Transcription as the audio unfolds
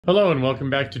Hello and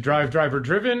welcome back to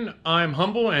DriveDriverDriven. I'm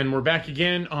Humble and we're back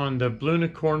again on the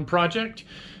Blunicorn project.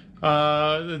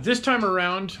 This time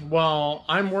around, while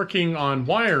I'm working on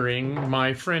wiring,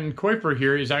 my friend Kuyper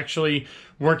here is actually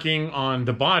working on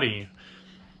the body.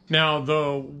 Now,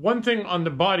 the one thing on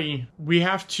the body, we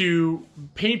have to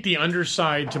paint the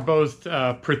underside to both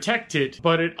protect it,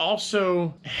 but it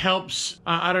also helps,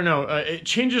 it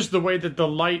changes the way that the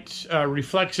light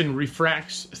reflects and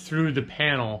refracts through the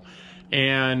panel.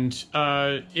 And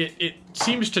it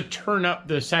seems to turn up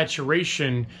the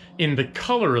saturation in the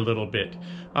color a little bit.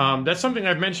 That's something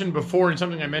I've mentioned before and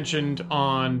something I mentioned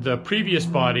on the previous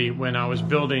body when I was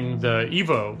building the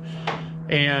Evo.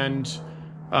 And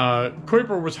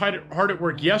Kuyper was hard at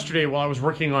work yesterday while I was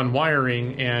working on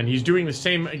wiring, and he's doing the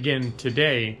same again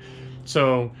today.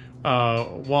 So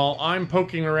while I'm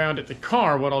poking around at the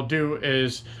car, what I'll do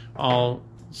is I'll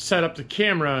set up the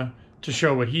camera to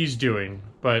show what he's doing.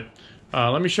 But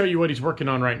let me show you what he's working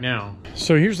on right now.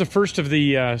 So here's the first of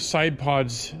the side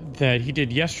pods that he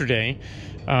did yesterday.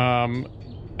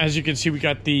 As you can see, we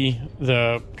got the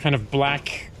kind of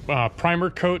black primer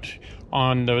coat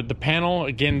on the panel.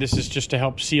 Again, this is just to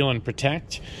help seal and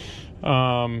protect.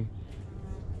 We'll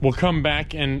come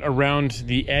back and around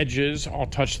the edges. I'll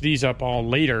touch these up all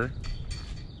later.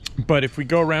 But if we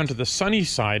go around to the sunny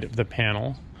side of the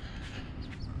panel,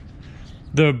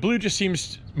 the blue just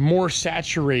seems more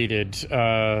saturated.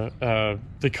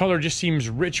 The color just seems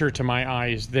richer to my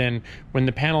eyes than when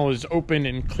the panel is open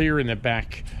and clear in the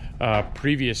back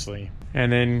previously. And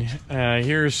then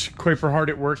here's Kuyper hard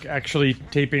at work actually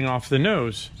taping off the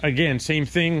nose. Again, same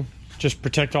thing, just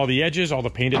protect all the edges, all the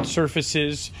painted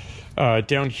surfaces.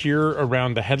 Down here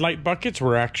around the headlight buckets,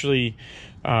 we're actually,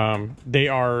 they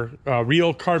are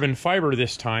real carbon fiber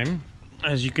this time.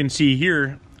 As you can see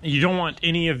here, you don't want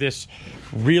any of this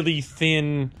really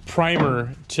thin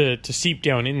primer to seep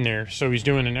down in there. So he's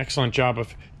doing an excellent job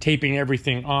of taping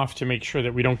everything off to make sure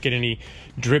that we don't get any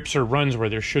drips or runs where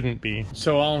there shouldn't be.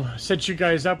 So I'll set you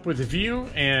guys up with a view,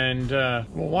 and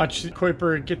we'll watch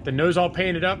Kuyper get the nose all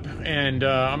painted up, and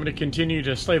I'm going to continue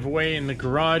to slave away in the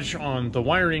garage on the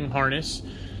wiring harness.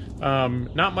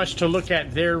 Not much to look at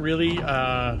there really.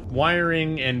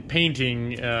 Wiring and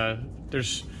painting,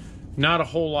 there's not a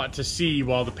whole lot to see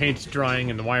while the paint's drying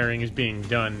and the wiring is being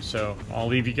done. So I'll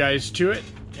leave you guys to it,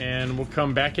 and we'll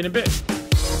come back in a bit.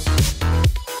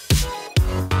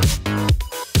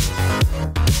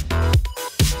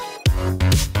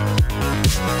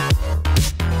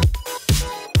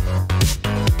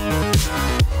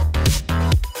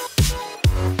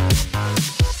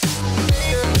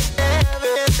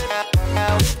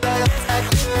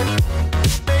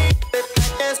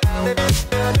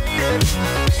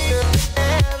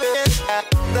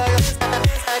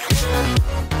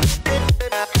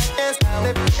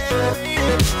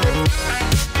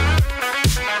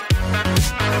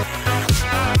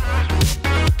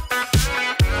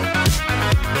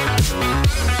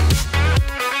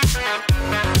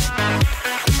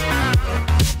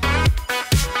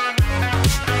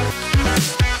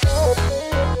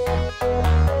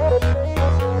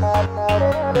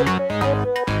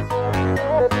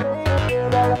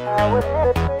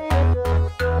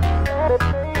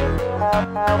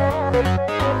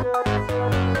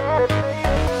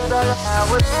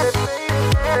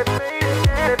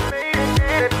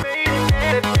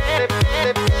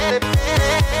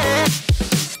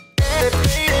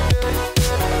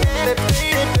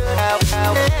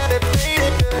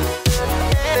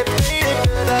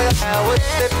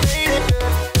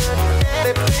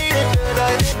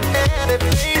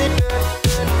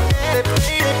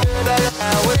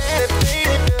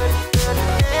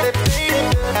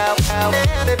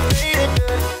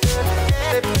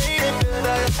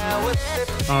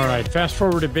 Alright, fast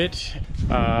forward a bit.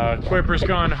 Kuyper's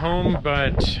gone home,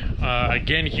 but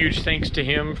again, huge thanks to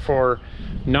him for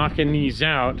knocking these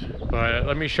out. But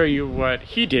let me show you what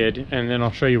he did, and then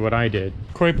I'll show you what I did.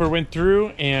 Kuyper went through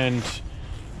and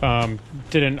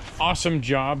did an awesome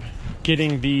job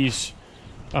getting these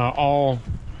all,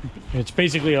 it's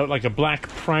basically like a black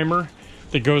primer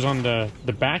that goes on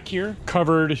the back here.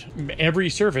 Covered every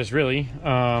surface really,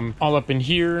 all up in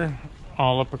here,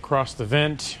 all up across the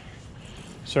vent.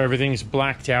 So everything's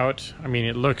blacked out. I mean,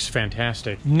 it looks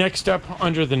fantastic. Next up,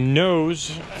 under the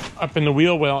nose, up in the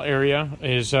wheel well area,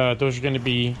 is those are going to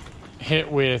be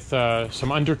hit with some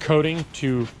undercoating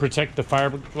to protect the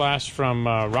fiberglass from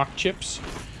rock chips.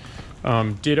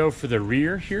 Ditto for the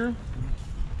rear here.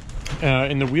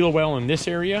 In the wheel well in this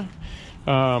area.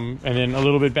 And then a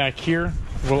little bit back here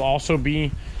will also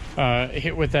be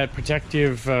hit with that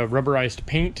protective rubberized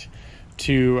paint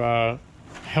to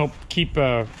help keep,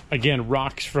 again,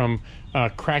 rocks from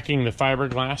cracking the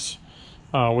fiberglass,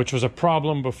 which was a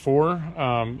problem before.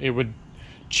 It would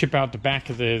chip out the back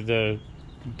of the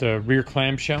rear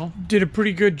clamshell. Did a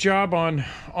pretty good job on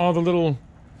all the little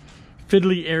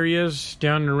fiddly areas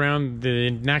down and around the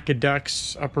neck of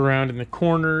ducts, up around in the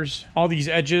corners. All these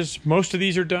edges, most of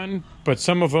these are done, but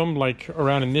some of them, like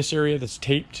around in this area that's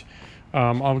taped,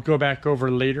 I'll go back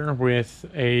over later with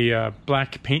a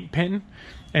black paint pen,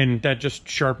 and that just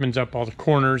sharpens up all the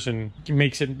corners and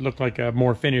makes it look like a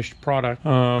more finished product.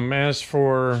 As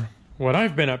for what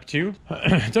I've been up to,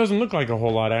 it doesn't look like a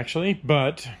whole lot actually,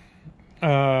 but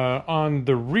on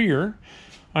the rear,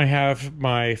 I have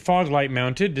my fog light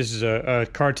mounted. This is a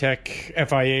Cartec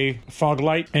FIA fog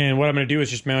light. And what I'm going to do is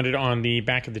just mount it on the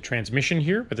back of the transmission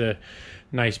here with a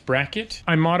nice bracket.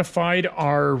 I modified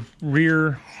our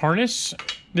rear harness.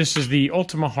 This is the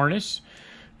Ultima harness.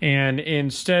 And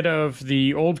instead of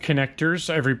the old connectors,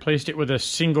 I've replaced it with a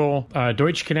single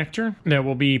Deutsch connector that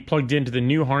will be plugged into the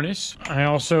new harness. I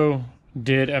also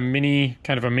did a mini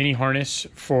harness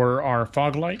for our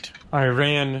fog light. I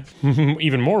ran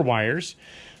even more wires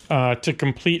to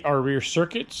complete our rear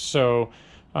circuits. So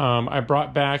I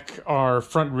brought back our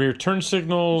front rear turn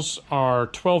signals, our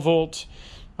 12 volt,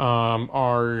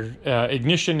 our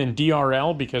ignition and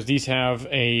DRL, because these have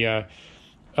a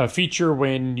feature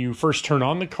when you first turn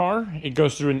on the car. It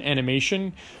goes through an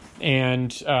animation,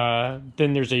 and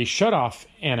then there's a shut-off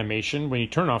animation when you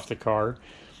turn off the car.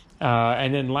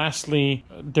 And then lastly,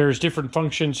 there's different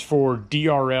functions for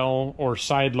DRL or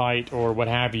side light or what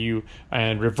have you,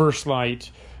 and reverse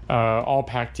light, all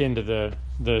packed into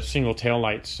the single tail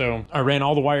light. So I ran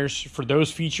all the wires for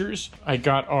those features. I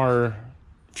got our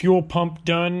fuel pump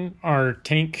done, our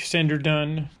tank sender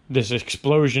done. This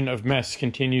explosion of mess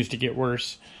continues to get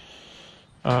worse.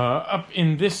 Up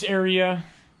in this area,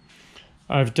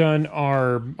 I've done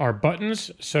our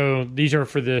buttons. So these are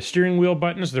for the steering wheel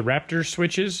buttons, the Raptor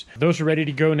switches. Those are ready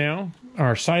to go now.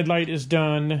 Our side light is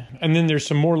done. And then there's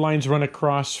some more lines run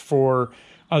across for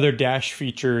other dash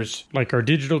features, like our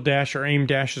digital dash, our aim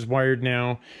dash is wired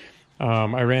now.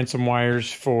 I ran some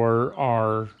wires for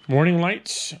our warning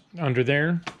lights under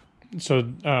there. So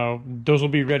those will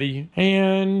be ready.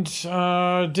 And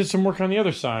did some work on the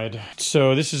other side.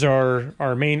 So this is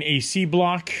our main AC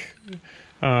block.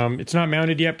 It's not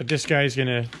mounted yet, but this guy's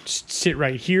gonna sit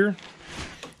right here.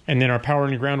 And then our power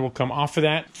and ground will come off of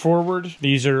that forward.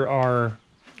 These are our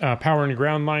power and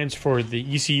ground lines for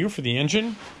the ECU for the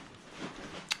engine.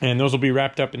 And those will be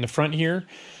wrapped up in the front here.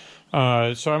 So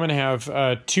I'm going to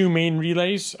have 2 main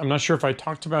relays. I'm not sure if I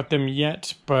talked about them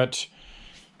yet, but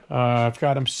I've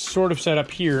got them sort of set up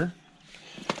here.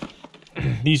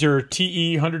 These are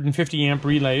TE 150 amp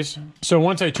relays. So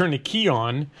once I turn the key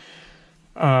on,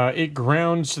 it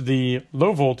grounds the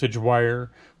low voltage wire,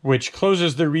 which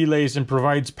closes the relays and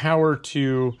provides power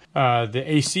to the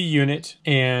AC unit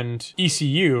and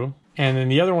ECU. And then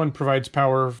the other one provides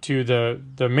power to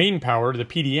the main power, the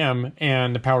PDM,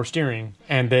 and the power steering.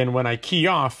 And then when I key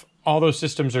off, all those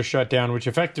systems are shut down, which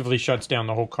effectively shuts down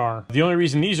the whole car. The only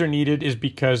reason these are needed is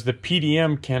because the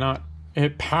PDM cannot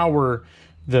power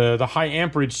the high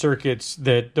amperage circuits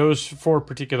that those 4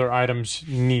 particular items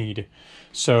need.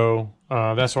 So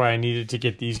that's why I needed to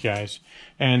get these guys.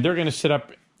 And they're going to sit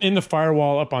up in the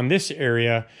firewall up on this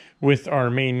area with our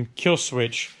main kill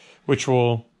switch, which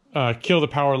will kill the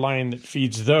power line that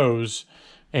feeds those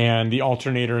and the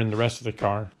alternator in the rest of the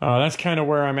car. That's kind of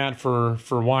where I'm at for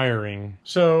wiring.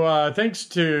 So thanks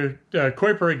to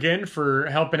Kuyper again for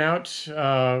helping out.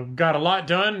 Got a lot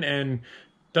done, and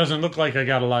doesn't look like I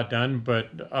got a lot done, but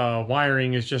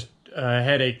wiring is just a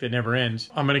headache that never ends.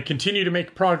 I'm going to continue to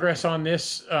make progress on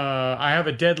this. I have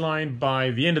a deadline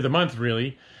by the end of the month,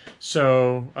 really.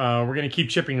 So we're going to keep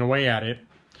chipping away at it.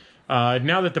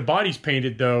 Now that the body's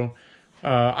painted, though,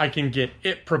 I can get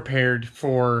it prepared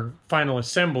for final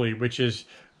assembly, which is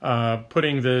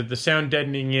putting the sound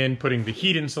deadening in, putting the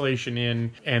heat insulation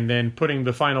in, and then putting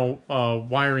the final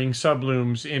wiring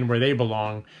sublooms in where they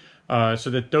belong, so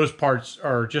that those parts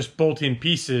are just bolt-in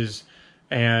pieces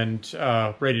and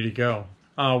ready to go.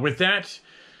 With that,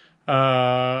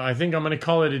 I think I'm going to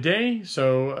call it a day.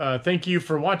 So thank you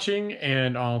for watching,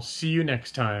 and I'll see you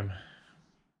next time.